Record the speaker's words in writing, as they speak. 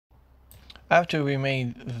After we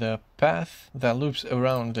made the path that loops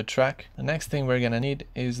around the track, the next thing we're gonna need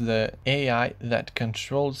is the AI that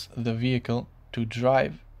controls the vehicle to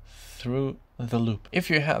drive through the loop. If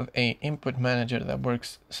you have an input manager that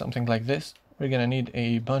works something like this, we're gonna need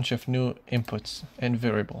a bunch of new inputs and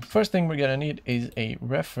variables. First thing we're gonna need is a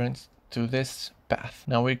reference to this path.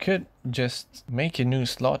 Now we could just make a new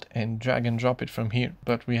slot and drag and drop it from here,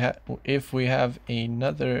 but if we have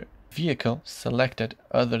another vehicle selected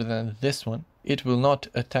other than this one, it will not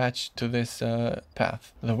attach to this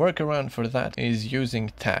path. The workaround for that is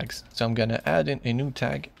using tags. So I'm gonna add in a new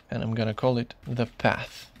tag and I'm gonna call it the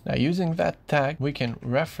path. Now using that tag, we can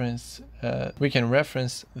reference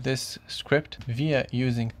this script via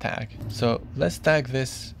using tag. So let's tag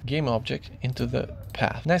this game object into the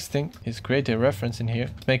path. Next thing is create a reference in here,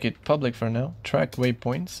 make it public for now, track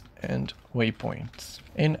waypoints and waypoints.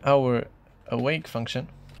 In our awake function,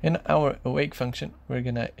 we're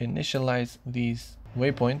gonna initialize these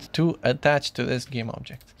waypoints to attach to this game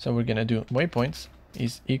object. So we're gonna do waypoints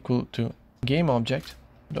is equal to game object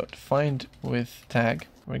dot find with tag.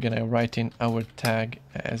 We're gonna write in our tag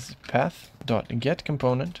as path dot get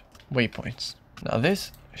component waypoints. Now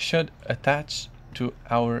this should attach to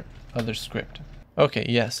our other script. Okay,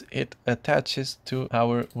 yes, it attaches to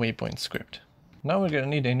our waypoint script. Now we're gonna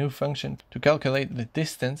need a new function to calculate the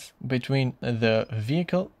distance between the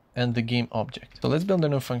vehicle and the game object. So let's build a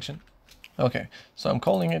new function. Okay, so I'm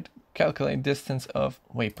calling it calculate distance of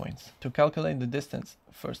waypoints. To calculate the distance,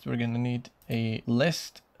 first we're gonna need a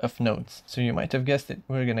list of nodes. So you might have guessed it,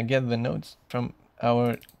 we're gonna get the nodes from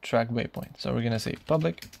our track waypoint. So we're gonna say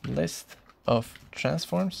public list of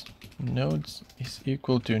transforms nodes is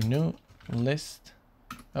equal to new list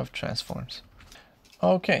of transforms.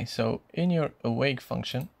 Okay, so in your awake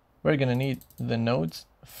function, we're gonna need the nodes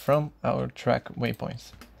from our track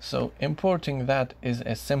waypoints. So importing that is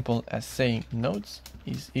as simple as saying nodes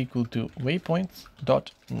is equal to waypoints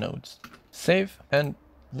dot nodes. Save and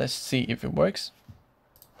let's see if it works.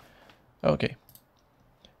 Okay.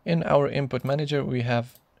 In our input manager, we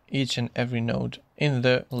have each and every node in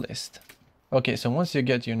the list. Okay, so once you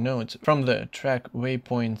get your nodes from the track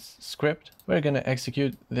waypoints script, we're gonna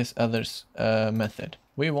execute this other method.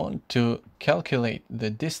 We want to calculate the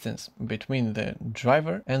distance between the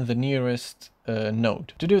driver and the nearest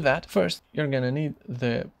node. To do that, first, you're gonna need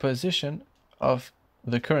the position of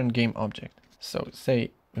the current game object. So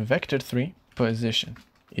say vector3 position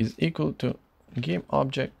is equal to game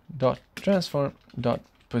object dot transform dot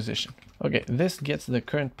position. Okay, this gets the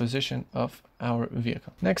current position of our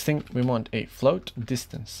vehicle. Next thing, we want a float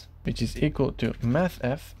distance, which is equal to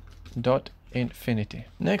mathf dot infinity.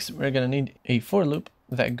 Next, we're gonna need a for loop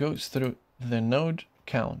that goes through the node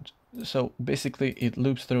count. So basically it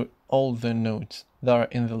loops through all the nodes that are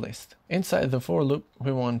in the list. Inside the for loop,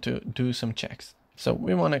 we want to do some checks. So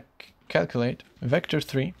we want to calculate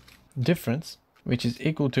vector3 difference, which is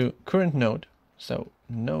equal to current node, so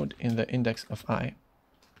node in the index of I,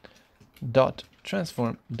 dot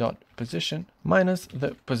transform dot position minus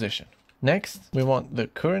the position. Next, we want the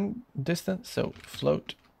current distance, so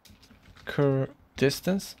float cur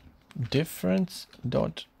distance difference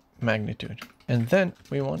dot magnitude. And then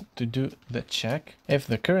we want to do the check if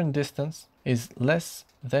the current distance is less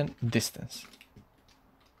than distance.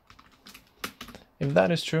 If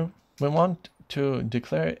that is true, we want to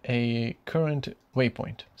declare a current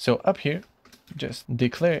waypoint. So up here, just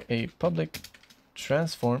declare a public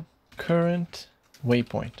transform current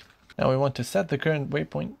waypoint. Now we want to set the current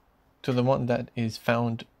waypoint to the one that is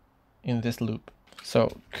found in this loop.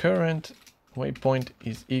 So current waypoint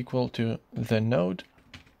is equal to the node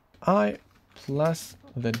I plus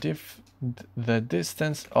the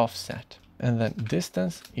distance offset, and then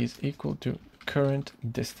distance is equal to current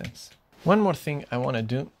distance. One more thing I want to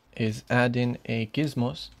do is add in a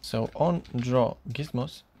Gizmos. So on draw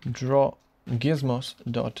Gizmos, draw Gizmos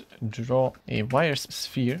dot draw a wire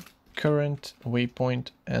sphere, current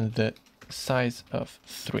waypoint and the size of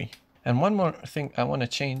 3. And one more thing I want to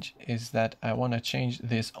change is that I want to change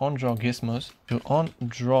this on draw Gizmos to on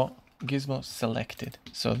draw Gizmo selected.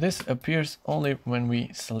 So this appears only when we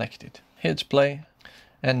select it. Hit play,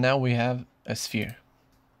 and now we have a sphere.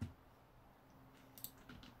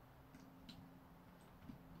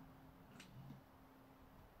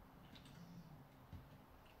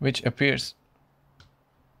 Which appears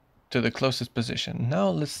to the closest position. Now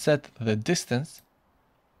let's set the distance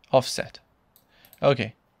offset.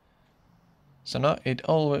 Okay. So now it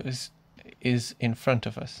always is in front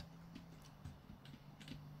of us.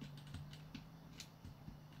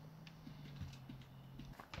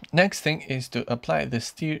 Next thing is to apply the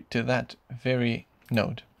steer to that very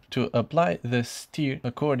node. to apply the steer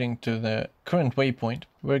according to the current waypoint,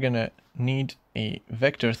 we're gonna need a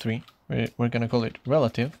vector 3. We're gonna call it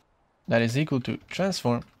relative. That is equal to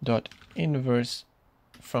transform dot inverse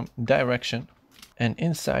from direction, and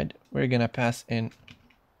inside we're gonna pass in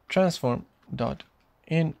transform dot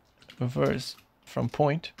inverse from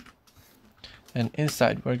point, and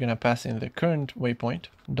inside we're gonna pass in the current waypoint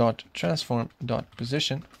dot transform dot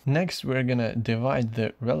position. Next we're gonna divide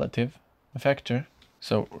the relative vector,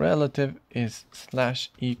 so relative is slash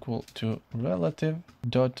equal to relative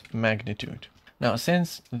dot magnitude. Now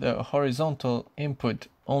since the horizontal input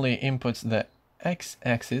only inputs the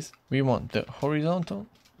x-axis, we want the horizontal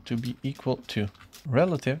to be equal to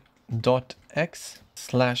relative dot x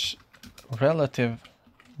slash relative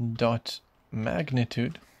dot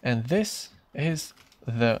magnitude, and this is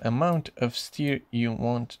the amount of steer you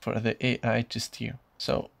want for the AI to steer.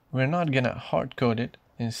 So we're not gonna hard code it.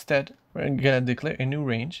 Instead, we're gonna declare a new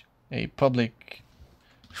range, a public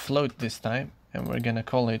float this time, and we're gonna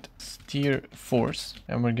call it steer force,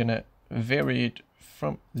 and we're gonna vary it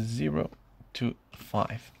from 0 to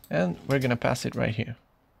 5, and we're gonna pass it right here.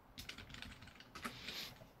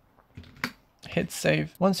 Hit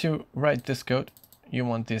save. Once you write this code, you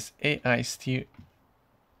want this AI steer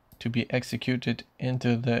to be executed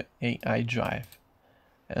into the AI drive,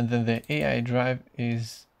 and then the AI drive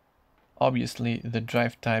is obviously the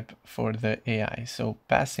drive type for the AI, so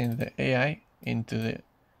pass in the AI into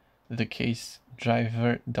the case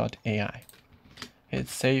driver.ai. Hit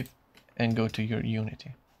save and go to your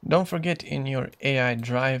Unity. Don't forget in your AI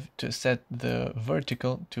drive to set the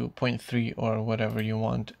vertical to 0.3 or whatever you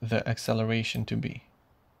want the acceleration to be.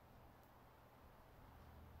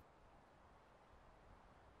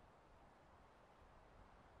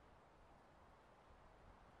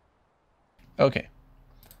 Okay,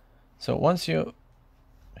 so once you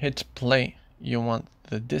hit play, you want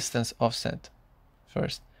the distance offset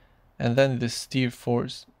first, and then the steer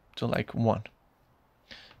force to like 1.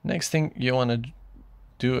 Next thing you want to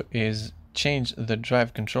do is change the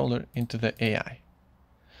drive controller into the AI.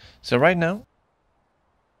 So right now,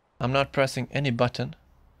 I'm not pressing any button.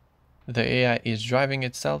 The AI is driving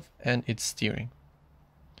itself and it's steering.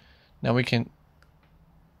 Now we can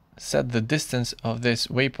set the distance of this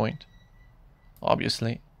waypoint,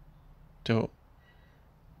 obviously, to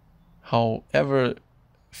however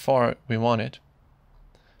far we want it.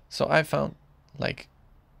 So I found like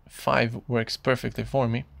 5 works perfectly for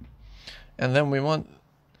me. And then we want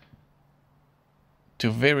to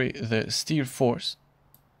vary the steer force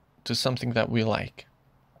to something that we like.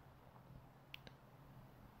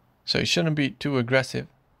 So it shouldn't be too aggressive,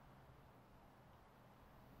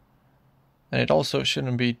 and it also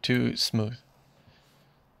shouldn't be too smooth.